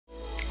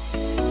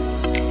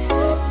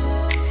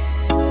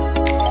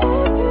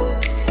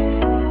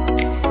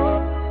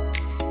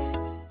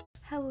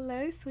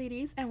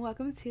sweeties, and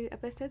welcome to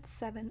episode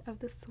 7 of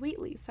the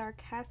Sweetly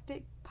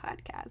Sarcastic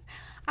Podcast.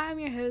 I'm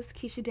your host,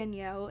 Keisha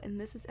Danielle,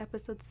 and this is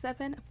episode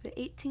 7 of the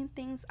 18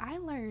 Things I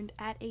Learned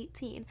at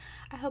 18.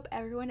 I hope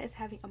everyone is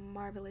having a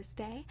marvelous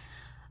day.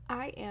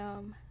 I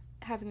am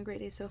having a great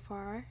day so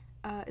far.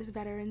 It's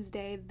Veterans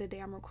Day, the day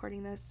I'm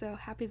recording this, so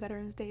happy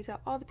Veterans Day to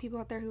all the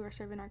people out there who are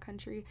serving our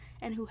country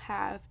and who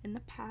have, in the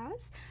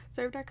past,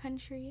 served our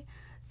country.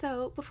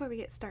 So, before we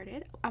get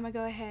started, I'm gonna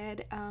go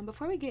ahead,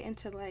 before we get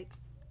into,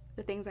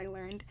 the things I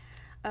learned,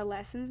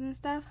 lessons and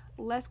stuff,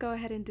 let's go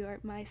ahead and do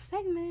my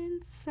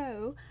segments.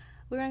 So,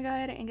 we're gonna go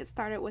ahead and get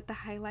started with the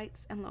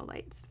highlights and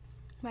lowlights.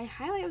 My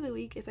highlight of the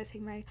week is I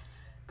take my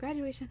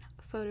graduation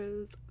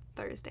photos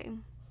Thursday.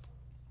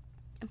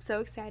 I'm so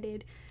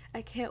excited.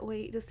 I can't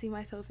wait to see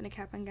myself in a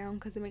cap and gown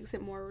because it makes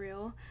it more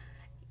real.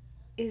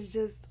 It's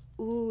just,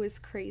 it's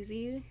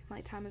crazy. My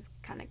time is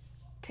kind of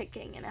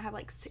ticking and I have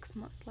 6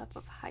 months left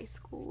of high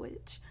school,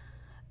 which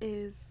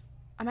is,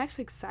 I'm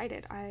actually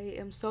excited. I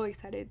am so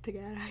excited to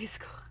get out of high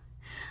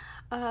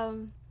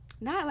school.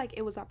 Not like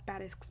it was a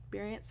bad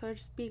experience, so to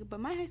speak, but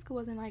my high school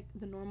wasn't like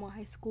the normal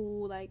high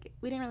school.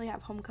 We didn't really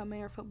have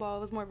homecoming or football. It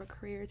was more of a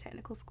career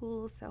technical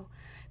school, so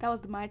that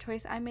was my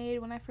choice I made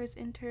when I first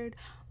entered.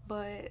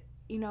 But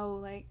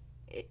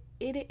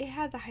it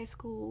had the high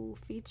school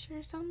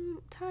feature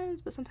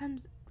sometimes, but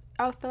sometimes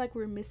I feel like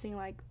we're missing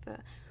the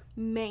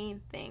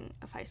main thing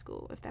of high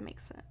school, if that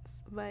makes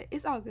sense. But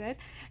it's all good.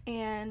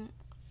 And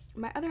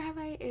my other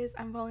highlight is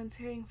I'm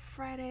volunteering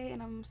Friday,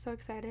 and I'm so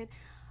excited.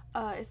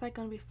 It's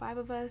gonna be 5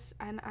 of us,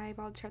 and I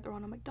volunteer at the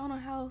Ronald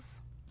McDonald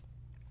House,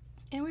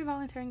 and we're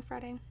volunteering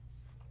Friday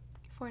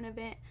for an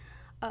event,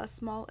 a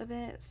small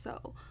event.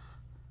 So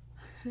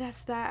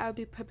that's that. I'll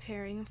be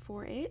preparing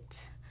for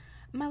it.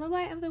 My low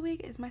light of the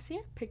week is my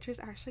senior pictures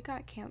actually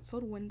got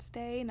canceled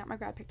Wednesday. Not my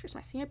grad pictures.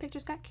 My senior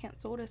pictures got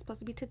canceled. It's supposed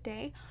to be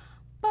today,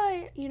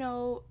 but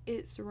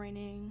it's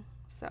raining,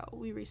 so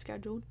we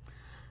rescheduled.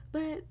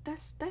 But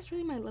that's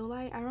really my low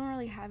light. I don't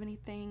really have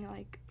anything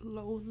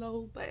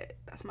low, but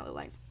that's my low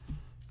light.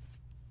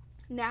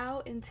 Now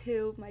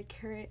into my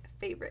current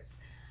favorites.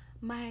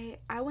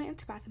 I went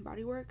into Bath and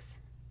Body Works.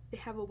 They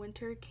have a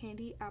winter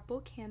candy apple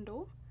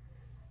candle.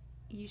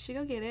 You should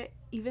go get it,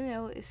 even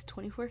though it's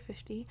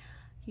 $24.50.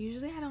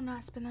 Usually I do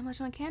not spend that much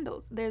on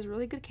candles. There's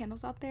really good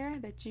candles out there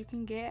that you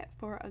can get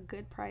for a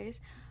good price,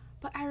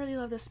 but I really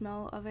love the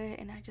smell of it,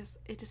 and it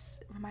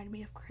just reminded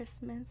me of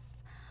Christmas.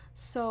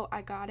 So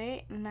I got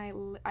it, and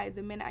I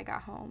the minute I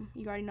got home,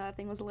 you already know that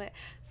thing was lit.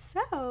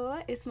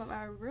 So it smelled,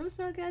 my room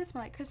smelled good. It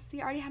smelled like Christmas.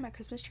 I already had my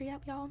Christmas tree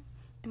up, y'all,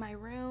 in my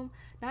room,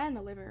 not in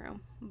the living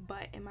room,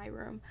 but in my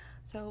room.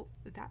 So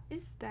that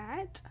is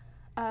that.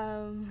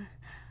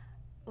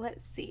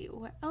 Let's see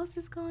what else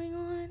is going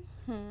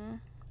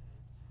on.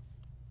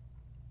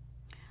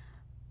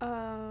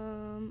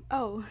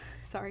 Oh,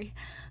 sorry.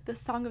 The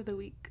song of the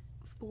week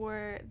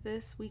for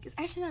this week is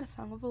actually not a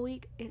song of the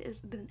week. It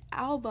is the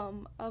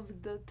album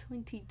of the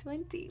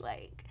 2020.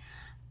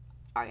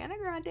 Ariana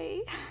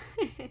Grande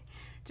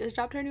just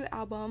dropped her new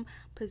album,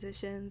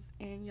 Positions,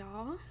 and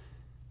y'all,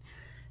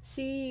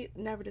 she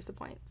never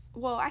disappoints.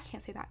 Well, I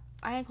can't say that.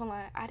 I ain't gonna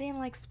lie. I didn't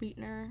like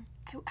Sweetener.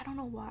 I don't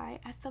know why.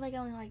 I feel like I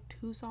only like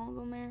 2 songs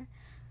on there.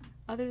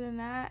 Other than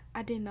that,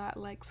 I did not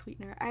like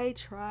Sweetener. I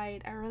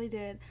tried. I really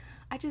did.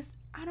 I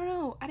don't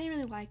know. I didn't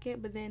really like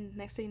it, but then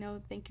next thing you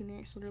know, Thank You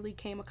Next literally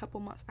came a couple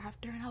months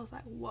after, and I was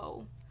like,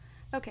 whoa.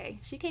 Okay,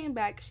 she came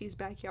back. She's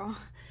back, y'all.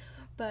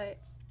 But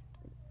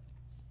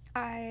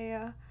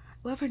I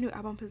love her new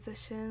album,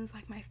 Positions.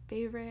 My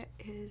favorite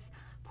is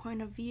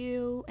Point of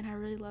View, and I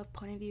really love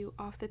Point of View,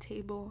 Off the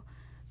Table,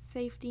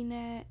 Safety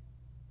Net.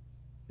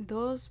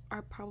 Those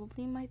are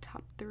probably my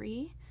top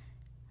 3.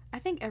 I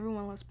think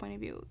everyone loves Point of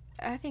View.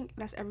 I think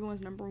that's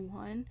everyone's number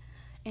 1.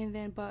 And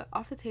then, but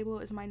Off the Table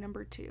is my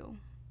number 2.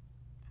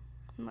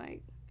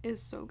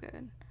 It's so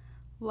good.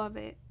 Love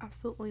it.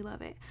 Absolutely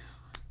love it.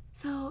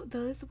 So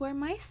those were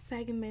my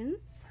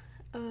segments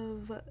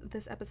of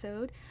this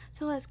episode.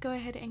 So let's go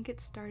ahead and get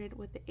started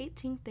with the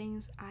 18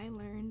 things I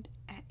learned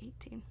at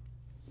 18.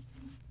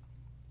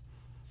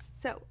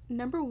 So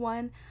number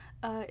 1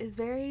 is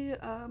very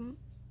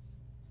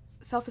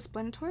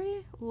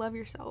self-explanatory. Love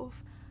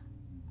yourself.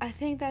 I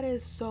think that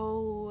is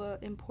so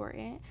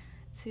important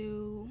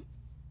to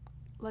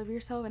love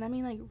yourself, and I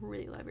mean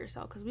really love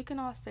yourself, because we can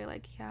all say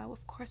yeah,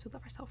 of course we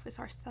love ourselves, it's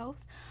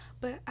ourselves,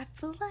 but I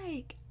feel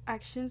like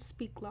actions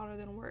speak louder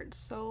than words.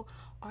 So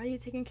are you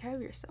taking care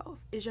of yourself?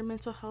 Is your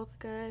mental health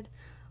good?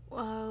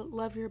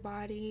 Love your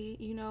body,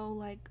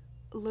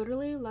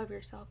 literally love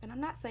yourself. And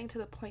I'm not saying to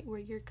the point where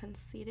you're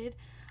conceited.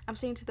 I'm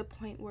saying to the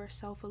point where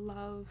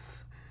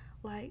self-love,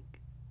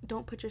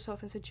 don't put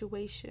yourself in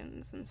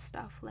situations and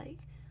stuff.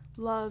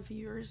 Love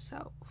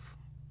yourself,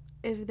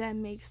 if that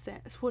makes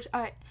sense. Which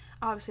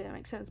obviously that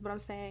makes sense, but I'm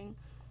saying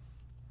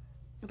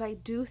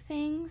do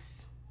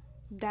things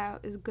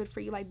that is good for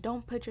you.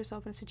 Don't put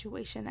yourself in a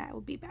situation that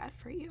would be bad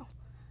for you.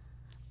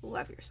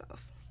 Love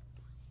yourself.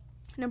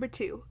 Number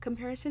 2,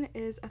 comparison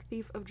is a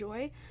thief of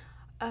joy,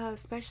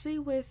 especially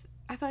with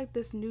I feel like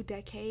this new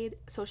decade,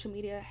 social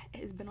media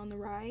has been on the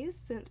rise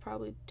since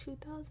probably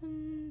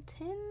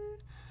 2010.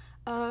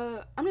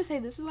 I'm gonna say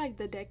this is like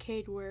the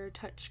decade where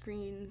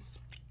touchscreens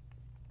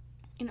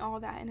and all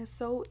that, and it's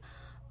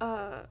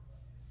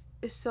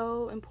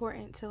so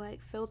important to like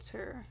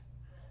filter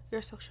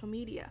your social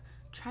media.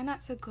 Try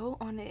not to go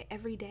on it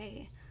every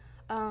day.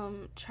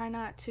 Try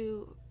not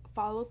to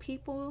follow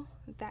people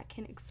that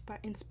can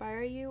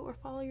inspire you, or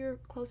follow your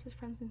closest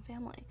friends and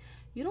family.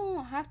 You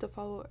don't have to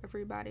follow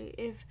everybody.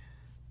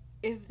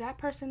 If that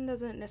person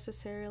doesn't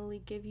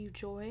necessarily give you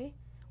joy,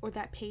 or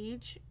that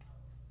page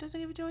doesn't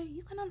give you joy,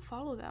 you can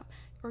unfollow them.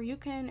 Or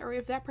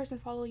if that person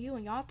follow you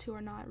and y'all two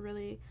are not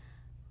really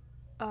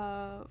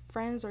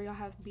friends, or y'all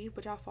have beef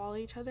but y'all follow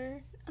each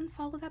other,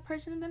 unfollow that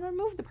person and then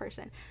remove the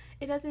person.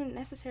 It doesn't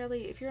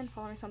necessarily, if you're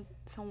unfollowing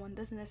someone,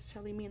 doesn't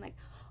necessarily mean like,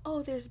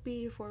 oh, there's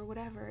beef or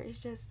whatever.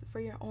 It's just for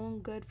your own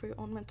good, for your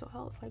own mental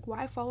health. Like,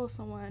 why follow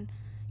someone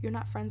you're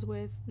not friends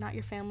with, not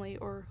your family,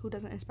 or who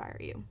doesn't inspire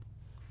you,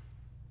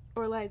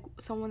 or like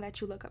someone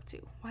that you look up to?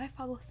 Why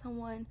follow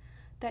someone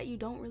that you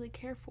don't really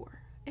care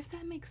for, if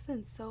that makes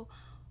sense? So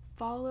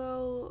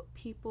follow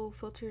people,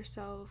 filter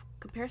yourself.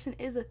 Comparison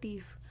is a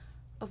thief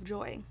of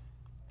joy.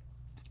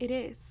 It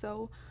is.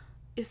 So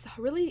it's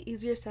really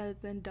easier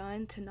said than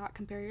done to not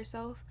compare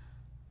yourself,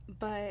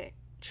 but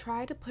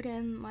try to put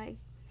in like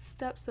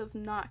steps of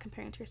not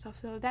comparing to yourself.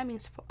 So if that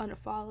means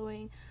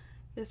unfollowing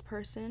this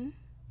person,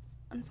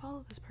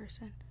 unfollow this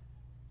person.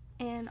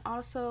 And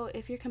also,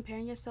 if you're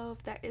comparing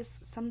yourself, that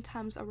is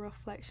sometimes a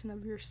reflection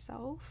of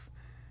yourself,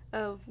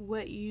 of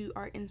what you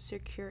are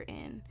insecure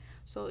in.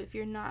 So if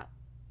you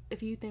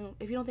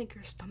don't think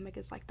your stomach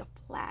is like the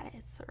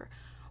flattest or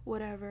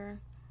whatever,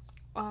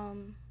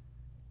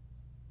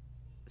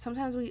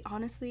 sometimes we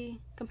honestly,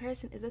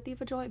 comparison is a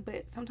thief of joy,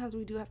 but sometimes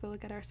we do have to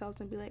look at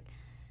ourselves and be like,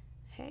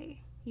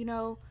 hey,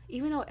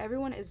 even though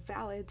everyone is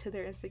valid to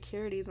their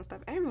insecurities and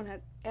stuff,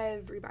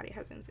 everybody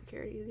has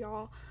insecurities,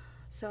 y'all.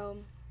 So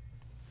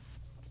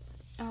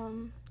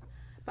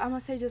but I'm gonna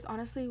say, just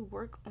honestly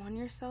work on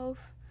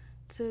yourself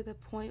to the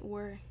point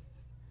where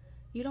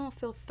you don't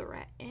feel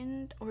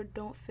threatened or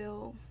don't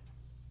feel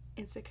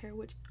insecure,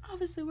 which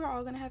obviously we're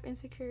all gonna have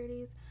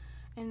insecurities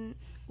and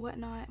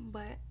whatnot,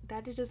 but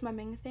that is just my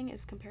main thing,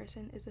 is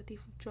comparison is a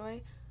thief of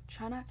joy.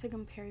 Try not to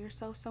compare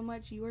yourself so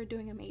much. You are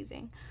doing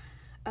amazing.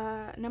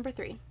 Number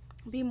 3,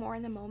 be more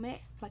in the moment.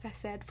 Like I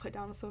said, put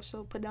down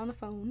the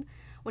phone.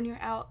 When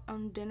you're out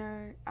on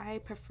dinner, I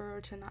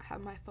prefer to not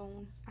have my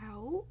phone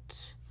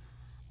out,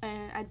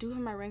 and I do have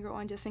my ringer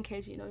on just in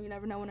case, you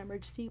never know when an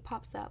emergency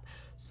pops up.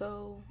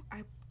 So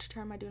I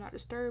turn my do not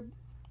disturb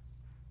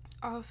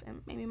off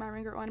and maybe my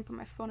ringer on and put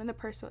my phone in the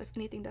purse, so if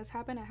anything does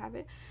happen, I have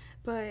it.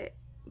 But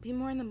be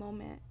more in the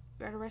moment.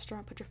 You're at a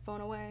restaurant, put your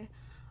phone away.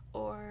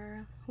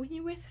 Or when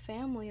you're with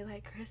family,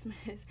 like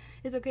Christmas,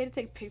 it's okay to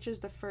take pictures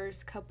the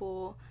first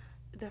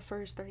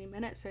 30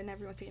 minutes, and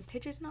everyone's taking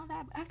pictures and all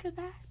that. But after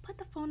that, put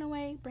the phone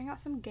away, bring out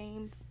some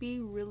games, be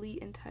really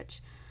in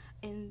touch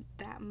in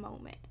that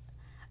moment.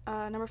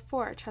 Number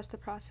 4, trust the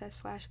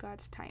process /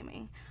 God's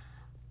timing.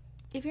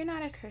 If you're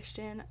not a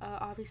Christian,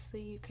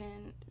 obviously you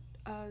can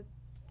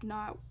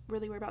not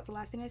really worry about the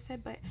last thing I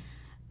said, but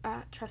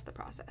trust the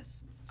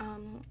process.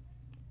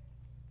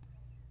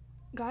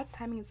 God's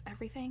timing is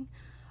everything.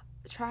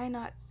 I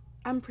know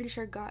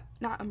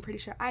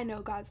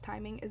God's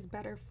timing is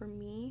better for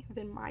me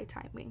than my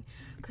timing,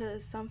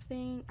 because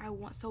something I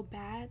want so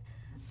bad,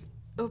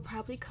 it'll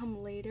probably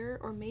come later,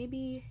 or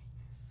maybe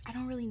I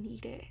don't really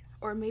need it,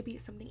 or maybe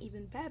it's something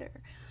even better.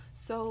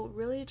 So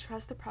really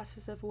trust the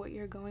process of what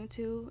you're going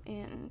to,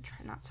 and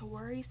try not to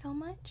worry so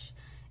much,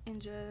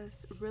 and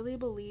just really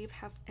believe,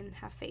 have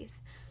faith.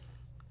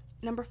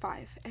 Number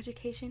 5,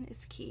 education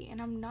is key,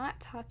 and I'm not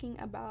talking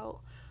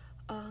about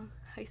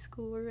high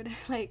school or whatever,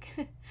 like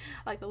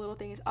the little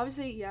things.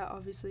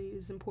 Obviously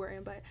is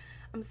important, but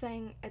I'm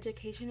saying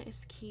education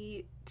is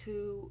key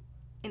to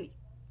anything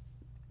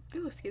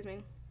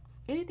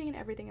and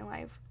everything in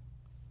life.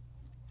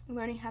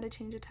 Learning how to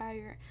change a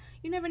tire.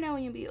 You never know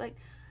when you'll be like,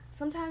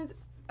 sometimes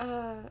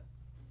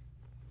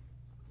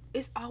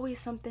it's always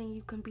something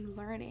you can be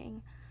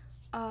learning.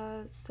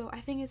 So I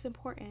think it's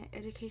important.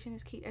 Education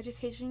is key.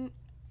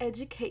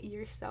 Educate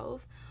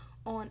yourself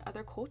on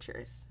other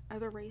cultures,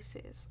 other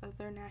races,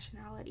 other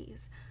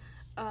nationalities.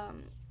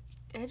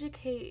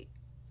 Educate,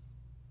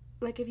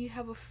 like if you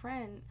have a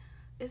friend,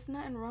 it's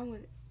nothing wrong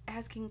with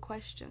asking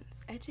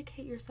questions.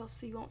 Educate yourself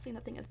so you won't say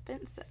nothing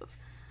offensive.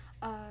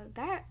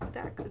 That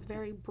is a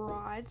very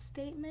broad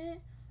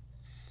statement,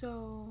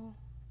 so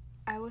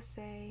I would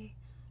say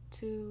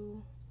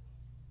to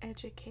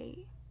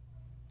educate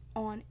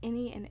on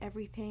any and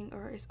everything,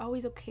 or it's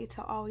always okay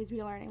to always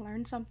be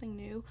learn something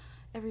new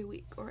every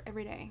week or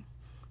every day.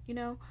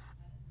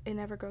 It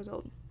never grows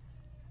old.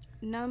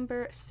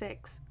 Number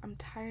 6, I'm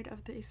tired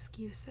of the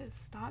excuses.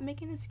 Stop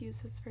making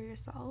excuses for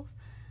yourself.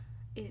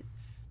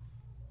 It's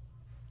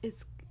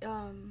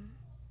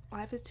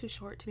life is too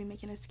short to be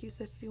making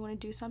excuses. If you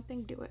want to do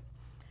something, do it.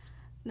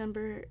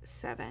 Number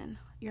 7,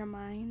 your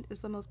mind is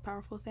the most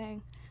powerful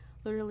thing.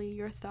 Literally,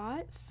 your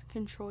thoughts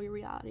control your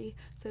reality.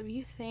 So if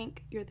you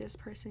think you're this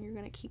person, you're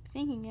going to keep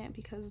thinking it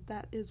because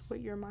that is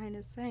what your mind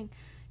is saying.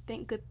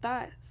 Think good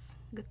thoughts,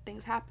 good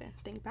things happen.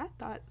 Think bad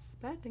thoughts,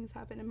 bad things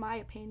happen, in my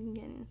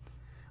opinion.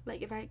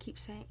 Like, if I keep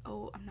saying,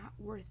 oh, I'm not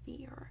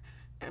worthy, or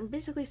I'm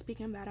basically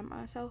speaking bad at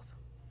myself,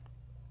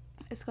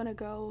 it's going to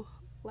go,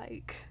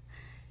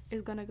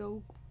 it's going to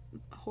go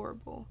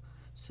horrible.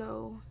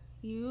 So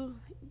you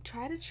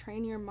try to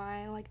train your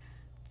mind,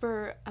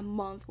 for a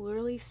month,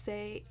 literally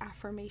say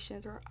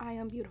affirmations, or I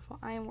am beautiful,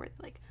 I am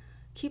worthy.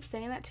 Keep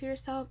saying that to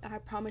yourself, and I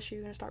promise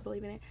you're gonna start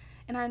believing it.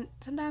 And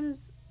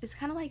sometimes it's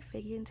kind of like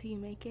fake it until you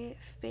make it.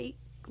 Fake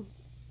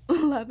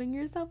loving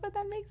yourself, if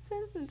that makes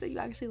sense, until you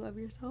actually love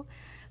yourself.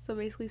 So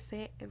basically,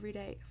 say it every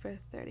day for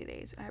 30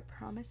 days, and I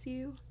promise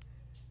you,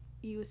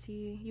 you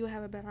will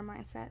have a better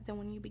mindset than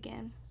when you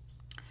began.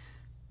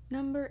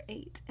 Number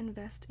 8,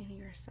 invest in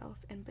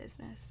yourself in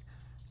business.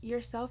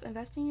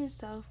 Invest in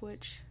yourself,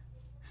 which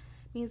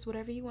means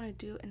whatever you want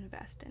to do,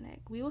 invest in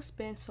it. We will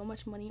spend so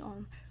much money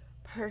on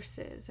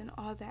purses and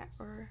all that,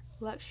 or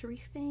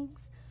luxury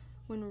things,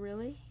 when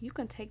really you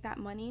can take that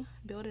money,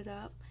 build it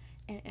up,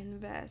 and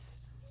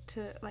invest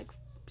to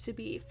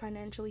be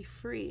financially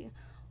free,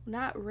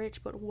 not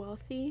rich but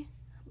wealthy.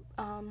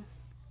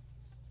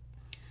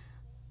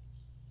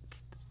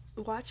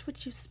 Watch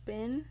what you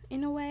spend,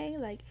 in a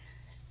way.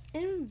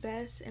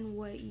 Invest in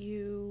what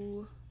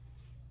you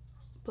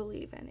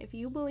believe in. If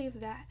you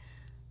believe that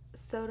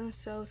so and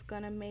so is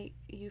gonna make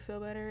you feel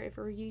better, if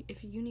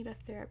you need a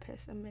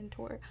therapist, a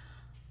mentor,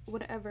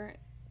 whatever,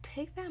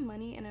 take that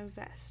money and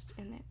invest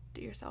in it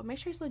yourself. Make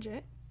sure it's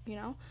legit,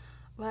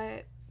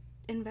 but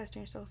invest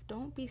in yourself.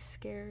 Don't be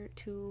scared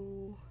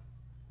to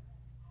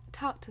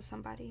talk to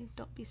somebody.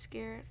 Don't be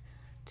scared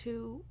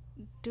to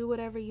do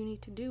whatever you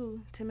need to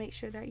do to make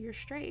sure that you're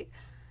straight.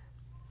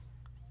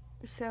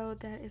 So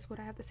that is what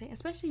I have to say,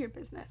 especially your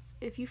business.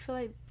 If you feel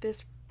like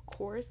this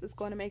course is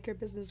going to make your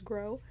business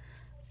grow,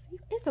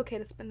 it's okay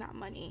to spend that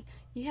money.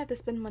 You have to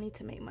spend money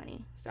to make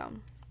money. So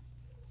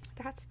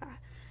that's that.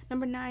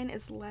 Number 9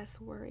 is less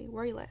worry.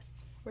 Worry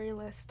less.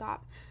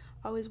 Stop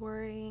always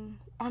worrying.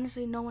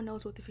 Honestly, no one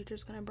knows what the future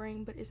is going to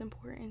bring, but it's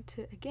important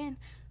to, again,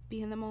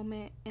 be in the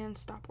moment and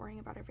stop worrying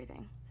about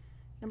everything.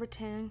 Number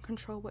 10,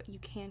 control what you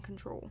can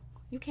control.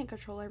 You can't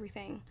control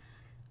everything.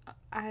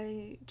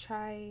 I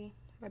try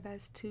my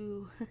best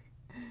to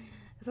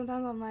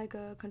sometimes I'm like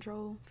a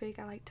control freak.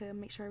 I like to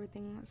make sure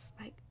everything's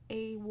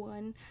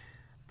A1,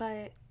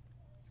 but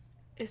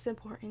it's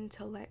important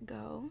to let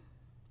go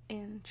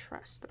and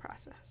trust the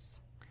process.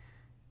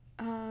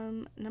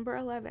 Number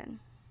 11,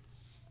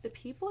 the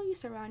people you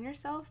surround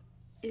yourself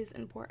is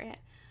important.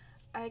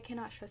 I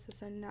cannot stress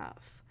this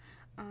enough.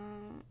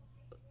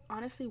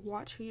 Honestly,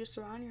 watch who you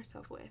surround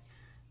yourself with.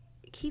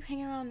 Keep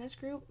hanging around this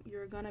group,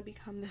 you're gonna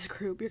become this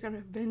group. You're gonna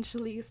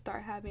eventually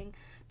start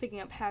picking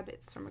up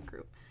habits from a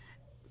group.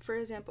 For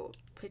example,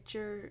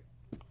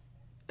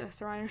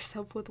 surround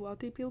yourself with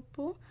wealthy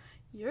people.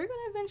 You're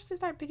gonna eventually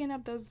start picking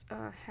up those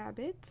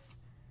habits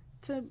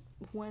to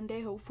one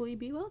day hopefully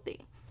be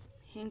wealthy.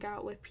 Hang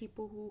out with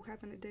people who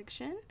have an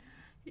addiction.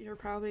 You're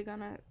probably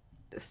gonna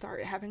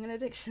start having an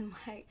addiction.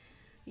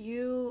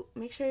 You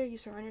make sure you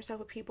surround yourself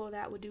with people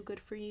that will do good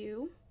for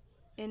you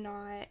and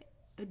not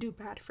do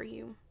bad for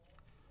you.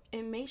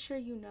 And make sure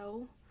you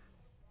know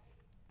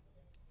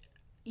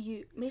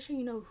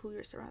who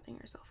you're surrounding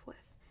yourself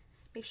with.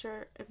 Make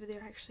sure if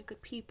they're actually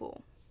good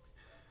people.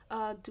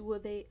 Will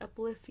they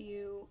uplift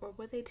you, or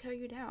will they tear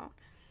you down?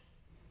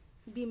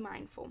 Be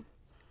mindful.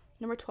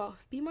 Number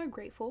 12, be more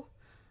grateful.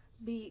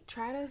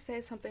 Try to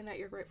say something that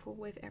you're grateful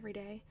with every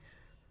day.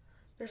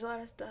 There's a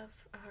lot of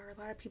stuff, or a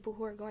lot of people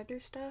who are going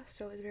through stuff,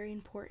 so it's very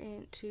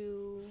important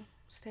to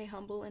stay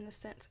humble in a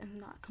sense and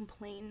not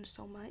complain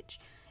so much,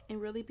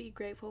 and really be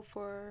grateful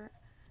for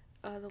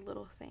the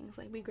little things.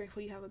 Be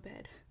grateful you have a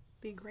bed.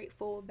 Be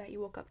grateful that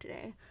you woke up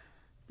today.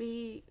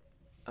 Be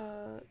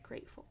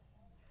grateful.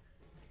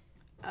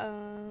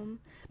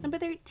 Number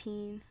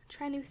 13,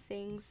 try new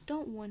things.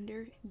 Don't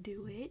wonder,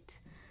 do it.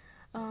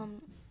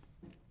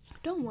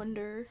 Don't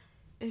wonder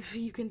if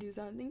you can do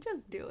something,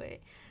 just do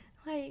it.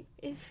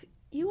 If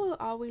you will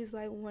always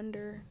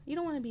wonder, you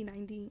don't want to be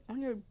 90 on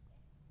your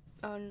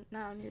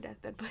not on your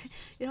deathbed, but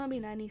you don't want to be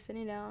 90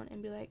 sitting down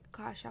and be like,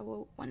 gosh, I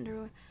will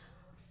wonder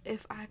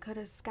if I could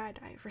have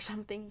skydived or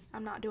something.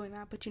 I'm not doing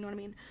that, but you know what I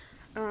mean.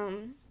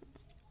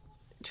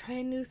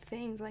 Try new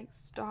things.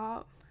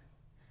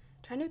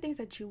 Try new things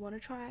that you want to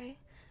try.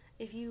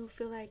 If you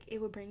feel like it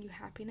would bring you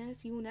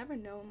happiness, you will never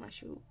know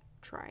unless you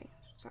try.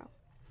 So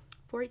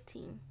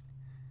 14,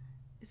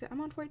 I'm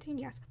on 14?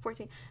 Yes,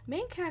 14.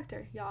 Main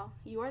character, y'all.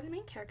 You are the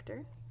main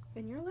character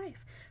in your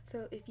life.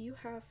 So if you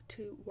have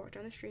to walk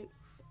down the street,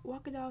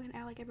 walk a dog and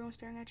act like everyone's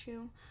staring at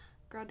you,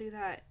 girl, do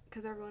that,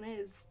 because everyone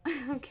is.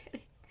 I'm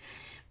kidding.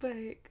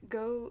 But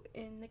go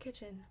in the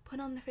kitchen, put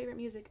on the favorite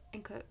music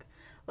and cook.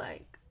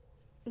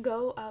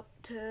 Go up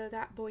to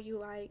that boy you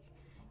like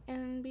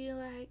and be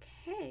like,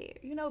 hey,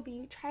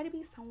 try to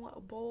be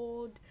somewhat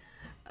bold,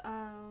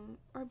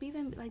 or be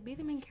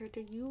the main character.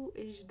 You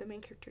is the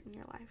main character in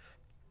your life.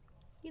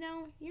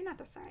 you're not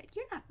the side.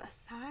 You're not the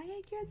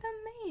side. You're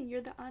the main.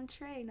 You're the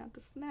entree, not the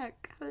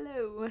snack.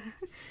 Hello.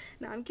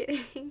 No, I'm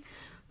kidding.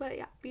 But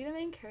yeah, be the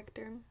main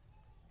character.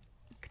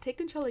 Take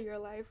control of your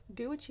life.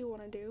 Do what you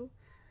want to do.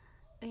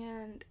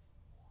 And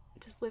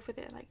just live with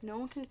it. Like, no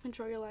one can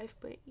control your life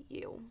but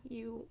you.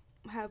 You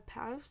have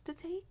paths to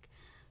take.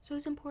 So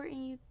it's important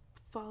you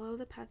follow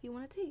the path you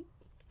want to take.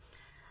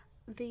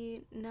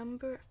 The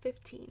number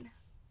 15,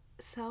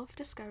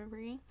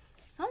 self-discovery.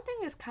 Something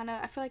is kind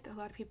of, I feel like a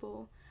lot of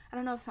people, I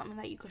don't know if it's something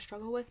that you could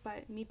struggle with,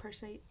 but me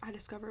personally, I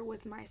discover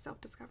with my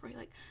self-discovery,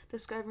 like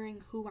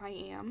discovering who I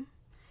am.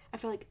 I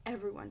feel like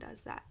everyone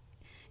does that.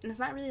 And it's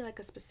not really like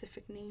a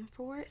specific name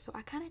for it, so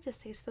I kind of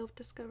just say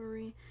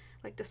self-discovery,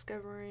 like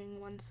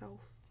discovering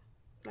oneself,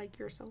 like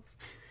yourself.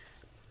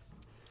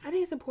 I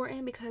think it's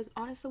important because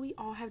honestly, we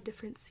all have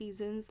different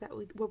seasons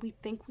where we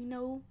think we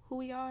know who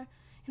we are,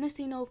 and next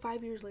thing you know,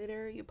 5 years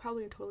later, you're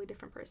probably a totally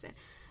different person.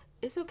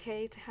 It's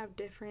okay to have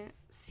different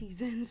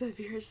seasons of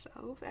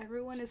yourself.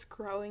 Everyone is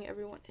growing.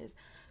 Everyone is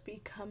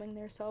becoming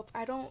their self.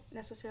 I don't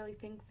necessarily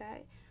think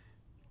that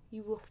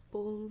you will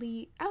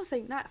fully, I would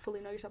say not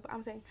fully know yourself, but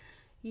I'm saying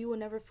you will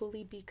never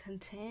fully be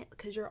content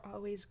because you're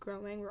always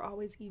growing. We're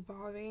always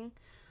evolving.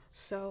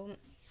 So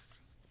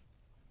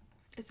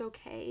it's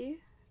okay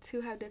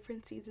to have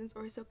different seasons,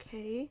 or it's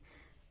okay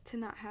to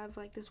not have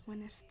like this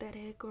one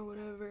aesthetic or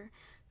whatever.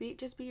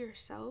 Just be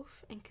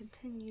yourself and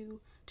continue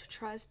to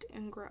trust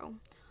and grow.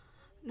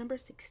 Number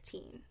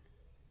 16,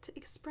 to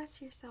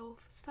express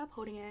yourself. Stop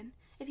holding in.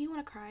 If you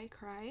want to cry,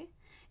 cry.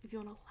 If you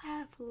want to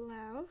laugh,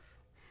 laugh.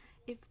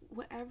 If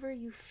whatever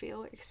you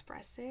feel,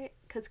 express it,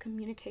 because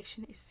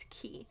communication is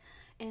key.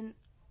 And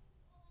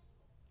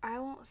I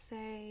won't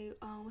say,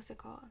 what's it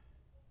called?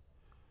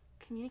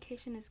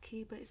 Communication is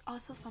key, but it's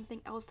also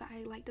something else that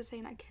I like to say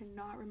and I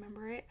cannot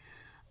remember it.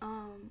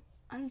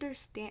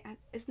 Understand,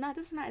 this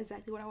is not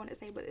exactly what I want to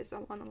say, but it's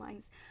along the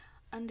lines.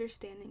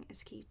 Understanding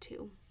is key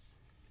too.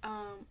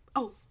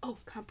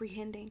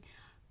 Comprehending.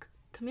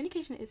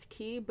 Communication is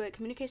key, but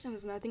communication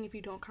is nothing if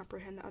you don't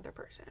comprehend the other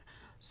person.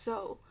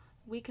 So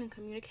we can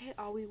communicate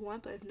all we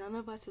want, but if none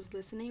of us is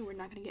listening, we're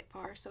not going to get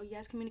far. So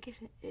yes,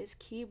 communication is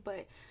key,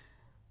 but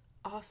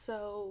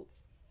also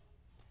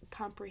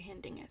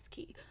comprehending is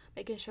key.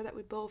 Making sure that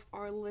we both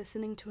are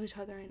listening to each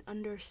other and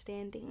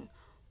understanding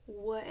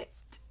what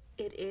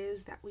it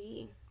is that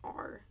we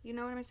are. You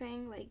know what I'm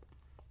saying? Like,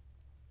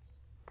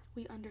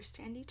 we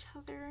understand each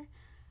other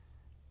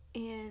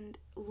and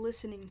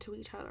listening to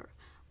each other.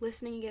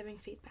 Listening and giving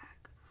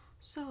feedback.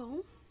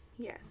 So,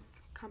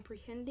 yes,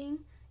 comprehending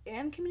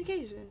and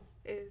communication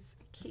is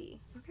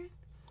key. Okay?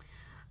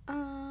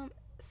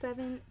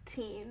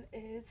 17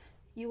 is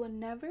you will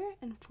never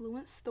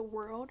influence the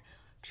world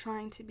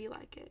trying to be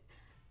like it.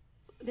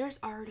 There's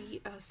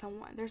already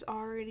someone. There's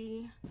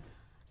already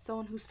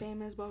someone who's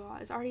famous, blah, blah, blah.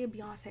 It's already a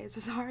Beyonce.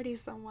 It's already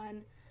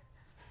someone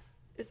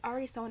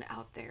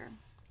out there.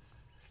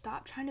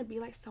 Stop trying to be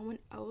like someone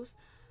else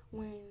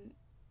when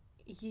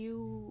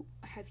you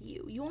have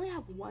you. You only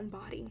have one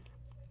body.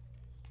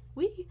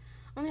 We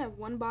only have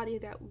one body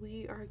that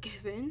we are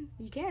given.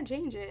 You can't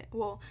change it.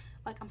 Well,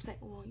 like I'm saying,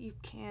 you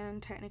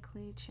can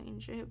technically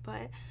change it,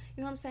 but you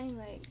know what I'm saying?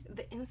 Like,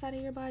 the inside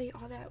of your body,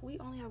 all that, we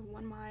only have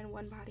one mind,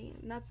 one body.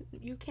 Nothing,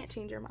 you can't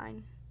change your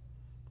mind,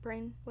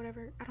 brain,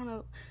 whatever. I don't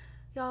know.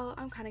 Y'all,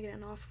 I'm kind of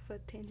getting off of a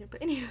tangent,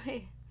 but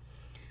anyway.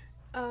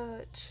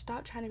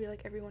 Stop trying to be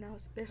like everyone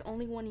else. There's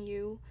only one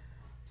you.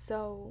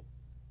 So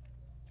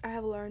I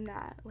have learned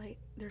that, like,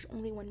 there's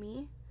only one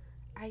me.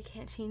 I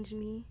can't change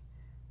me.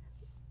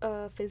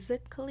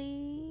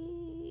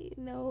 Physically,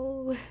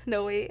 no,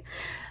 no, wait.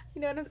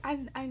 You know what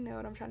I know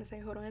what I'm trying to say.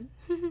 Hold on.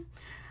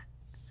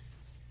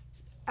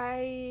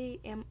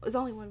 There's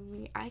only one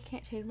me. I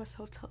can't change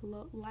myself to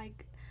look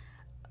like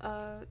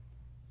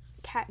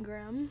Kat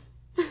Graham,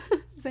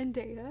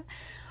 Zendaya,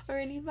 or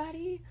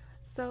anybody.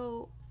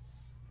 So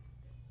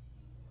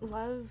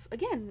love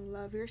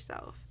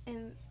yourself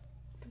and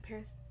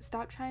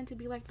stop trying to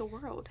be like the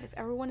world. If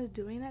everyone is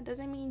doing that,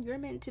 doesn't mean you're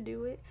meant to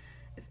do it.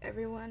 If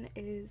everyone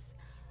is,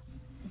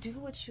 do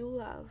what you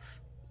love,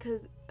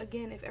 because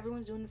again, if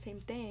everyone's doing the same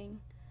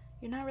thing,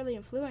 you're not really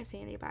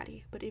influencing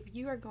anybody. But if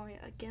you are going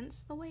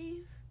against the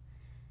wave,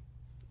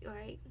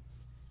 like,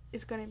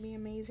 it's gonna be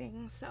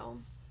amazing.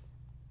 So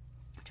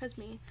trust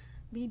me,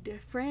 be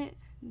different,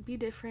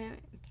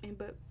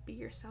 but be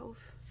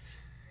yourself.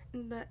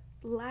 And the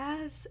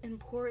last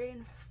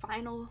important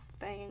final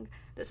thing,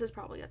 this is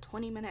probably a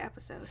 20-minute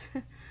episode.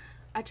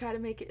 I try to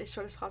make it as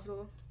short as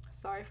possible.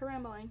 Sorry for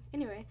rambling.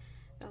 Anyway,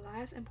 the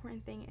last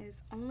important thing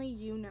is only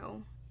you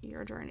know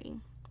your journey.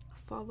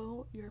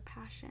 Follow your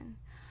passion.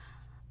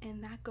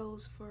 And that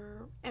goes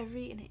for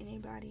every and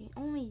anybody.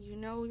 Only you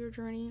know your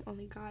journey.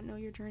 Only God know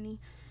your journey.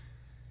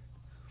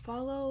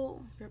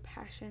 Follow your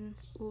passion,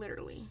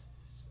 literally.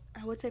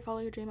 I would say follow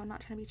your dream. I'm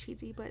not trying to be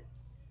cheesy, but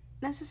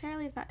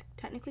necessarily it's not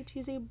technically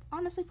cheesy.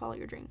 Honestly, follow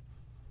your dream.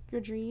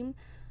 Your dream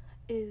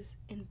is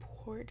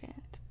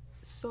important.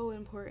 So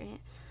important.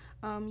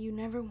 You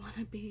never want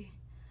to be...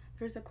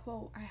 There's a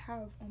quote I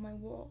have on my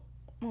wall.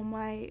 on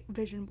my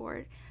vision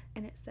board,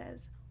 and it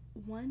says,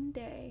 "One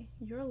day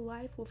your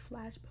life will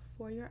flash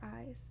before your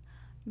eyes.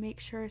 Make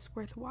sure it's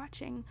worth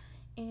watching."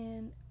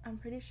 And I'm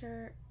pretty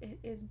sure it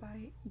is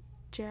by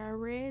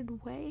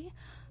Jared Way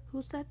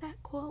who said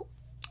that quote,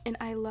 and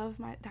I love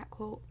that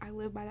quote. I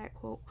live by that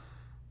quote.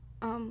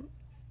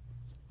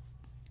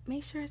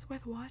 Make sure it's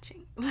worth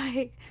watching.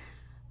 Like,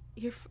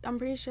 I'm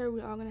pretty sure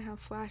we're all gonna have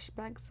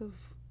flashbacks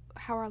of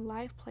how our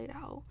life played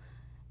out,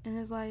 and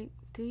it's like,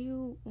 do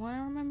you want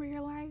to remember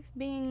your life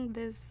being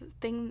this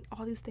thing,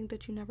 all these things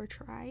that you never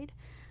tried?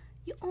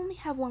 You only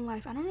have one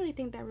life. I don't really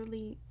think that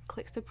really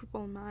clicks to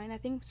people's mind. I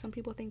think some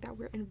people think that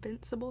we're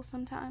invincible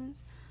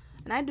sometimes,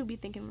 and I do be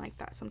thinking like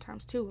that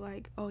sometimes too.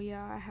 Like, oh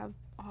yeah, I have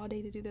all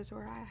day to do this,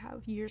 or I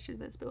have years to do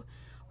this, but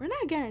we're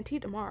not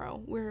guaranteed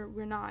tomorrow.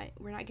 We're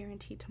not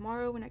guaranteed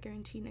tomorrow. We're not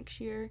guaranteed next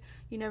year.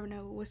 You never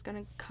know what's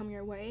gonna come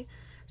your way.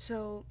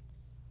 So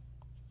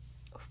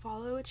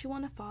follow what you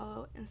want to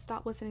follow and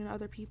stop listening to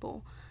other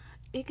people.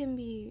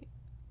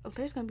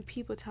 There's gonna be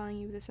people telling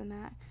you this and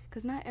that,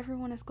 because not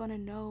everyone is gonna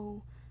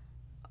know.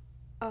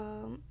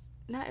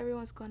 Not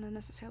everyone's gonna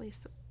necessarily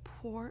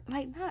support,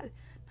 like, not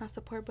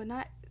support, but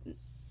not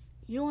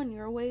you on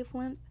your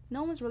wavelength.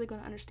 No one's really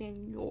gonna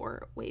understand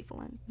your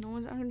wavelength. No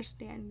one's gonna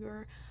understand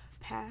your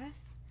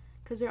path,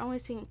 because they're only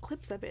seeing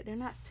clips of it. They're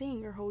not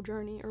seeing your whole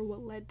journey or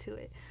what led to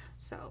it.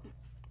 So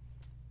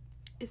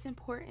it's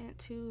important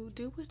to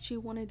do what you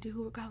want to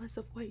do, regardless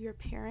of what your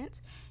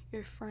parents,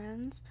 your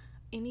friends,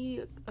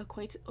 any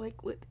acquaintance,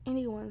 like, with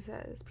anyone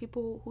says.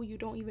 People who you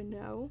don't even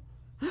know,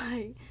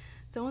 like,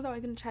 someone's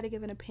always going to try to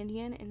give an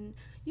opinion, and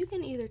you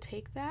can either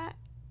take that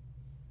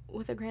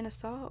with a grain of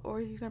salt,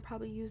 or you're going to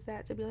probably use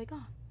that to be like,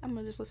 oh, I'm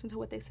going to just listen to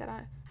what they said.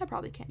 I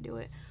probably can't do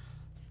it.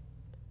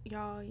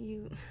 Y'all,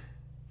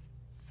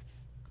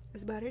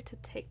 it's better to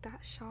take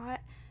that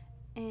shot,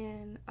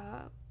 and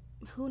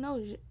who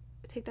knows,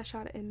 take that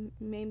shot and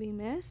maybe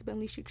miss, but at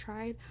least you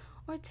tried,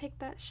 or take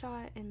that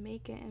shot and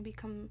make it and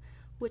become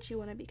what you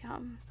want to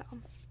become. So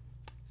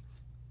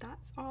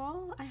that's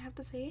all I have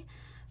to say.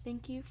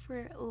 Thank you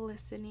for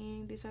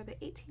listening. These are the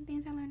 18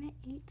 things I learned at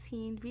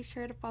 18. Be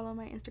sure to follow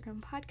my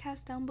Instagram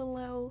podcast down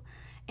below,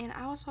 and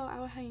I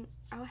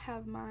will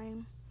have my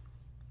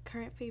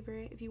current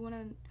favorite. If you want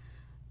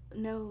to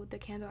know the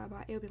candle I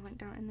bought, it'll be linked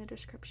down in the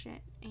description.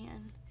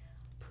 And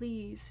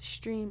please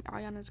stream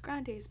Ariana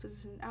Grande's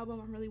Position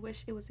album. I really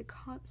wish it was a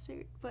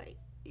concert, but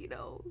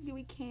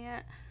we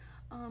can't.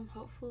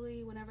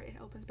 Hopefully whenever it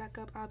opens back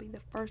up, I'll be the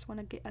first one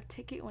to get a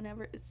ticket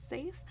whenever it's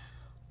safe.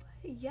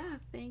 But yeah,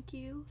 thank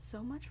you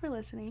so much for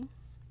listening.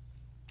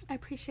 I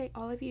appreciate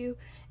all of you,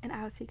 and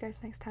I'll see you guys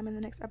next time in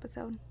the next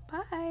episode.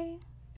 Bye.